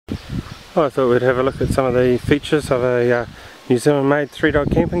I thought we'd have a look at some of the features of a New Zealand made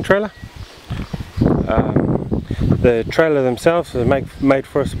 3-dog camping trailer. The trailer themselves are made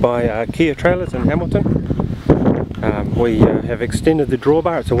for us by Kia Trailers in Hamilton. We have extended the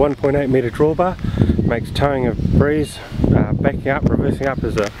drawbar. It's a 1.8 metre drawbar. Makes towing a breeze. Backing up, reversing up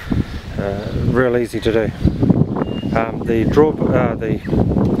is real easy to do. The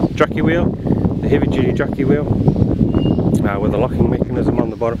jockey wheel, the heavy duty jockey wheel, with a locking mechanism on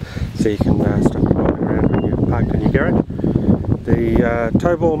the bottom, so you can stop it rolling around when you're parked in your garage. The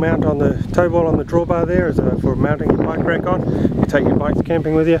tow ball mount on the drawbar there is for mounting your bike rack on. You take your bikes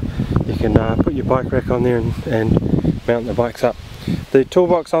camping with you, you can put your bike rack on there and mount the bikes up. The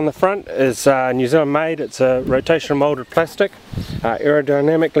toolbox on the front is New Zealand made. It's a rotational moulded plastic,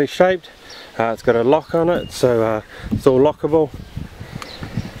 aerodynamically shaped. It's got a lock on it, so it's all lockable.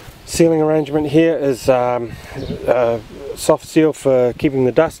 Sealing arrangement here is soft seal for keeping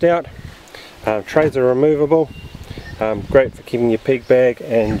the dust out. Trays are removable. Great for keeping your peg bag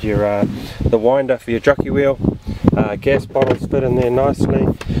and the winder for your jockey wheel. Gas bottles fit in there nicely,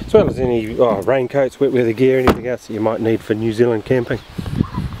 as well as any raincoats, wet weather gear, anything else that you might need for New Zealand camping.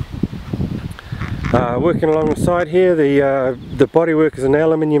 Working along the side here, the bodywork is an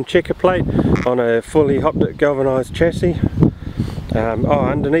aluminium checker plate on a fully hot-dip galvanised chassis.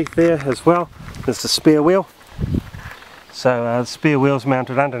 Underneath there as well is the spare wheel. So the spare wheel's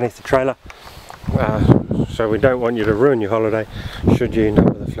mounted underneath the trailer. So we don't want you to ruin your holiday should you end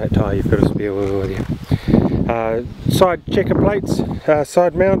up with a flat tyre. You've got a spare wheel with you. Side checker plates,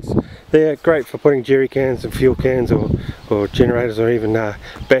 side mounts, they're great for putting jerry cans and fuel cans or generators, or even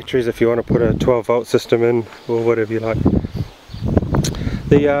batteries if you want to put a 12-volt system in, or whatever you like.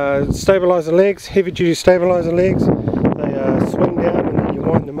 The stabiliser legs, heavy duty stabiliser legs, they swing down and then you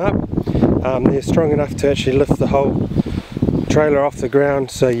wind them up. They're strong enough to actually lift the whole trailer off the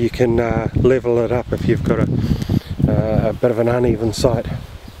ground, so you can level it up if you've got a bit of an uneven site.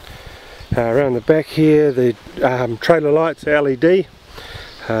 Around the back here, the trailer lights are LED.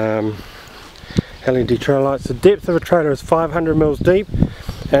 LED trailer lights. The depth of a trailer is 500 mils deep,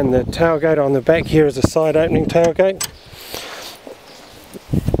 and the tailgate on the back here is a side opening tailgate.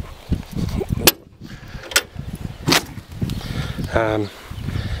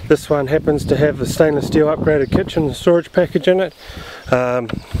 This one happens to have the stainless steel upgraded kitchen and storage package in it.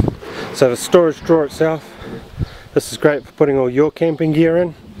 So the storage drawer itself, this is great for putting all your camping gear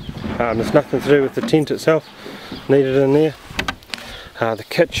in. There's nothing to do with the tent itself needed in there. The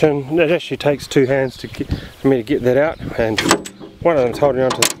kitchen, it actually takes two hands for me to get that out, and one of them's holding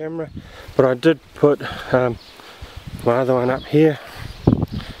onto the camera, but I did put my other one up here.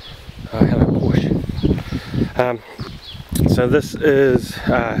 Hello Porsche. So this is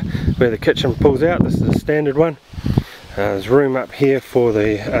where the kitchen pulls out. This is a standard one. There's room up here for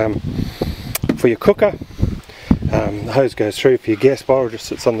your cooker. The hose goes through for your gas bottle, just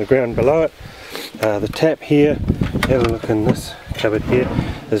sits on the ground below it. The tap here, have a look in this cupboard here,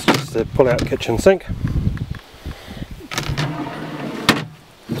 is just the pull out kitchen sink.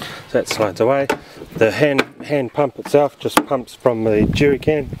 So that slides away. The hand pump itself just pumps from the jerry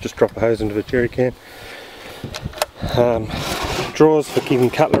can, just drop a hose into the jerry can. Drawers for keeping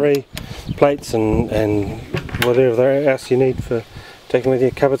cutlery, plates and whatever else you need for taking with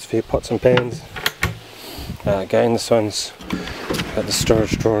you, cupboards for your pots and pans. Again, this one's got the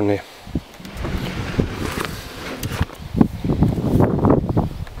storage drawer in there.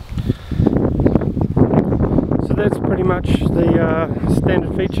 So that's pretty much the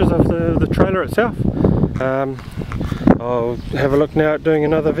standard features of the trailer itself. I'll have a look now at doing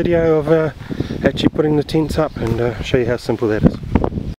another video of actually putting the tents up and show you how simple that is.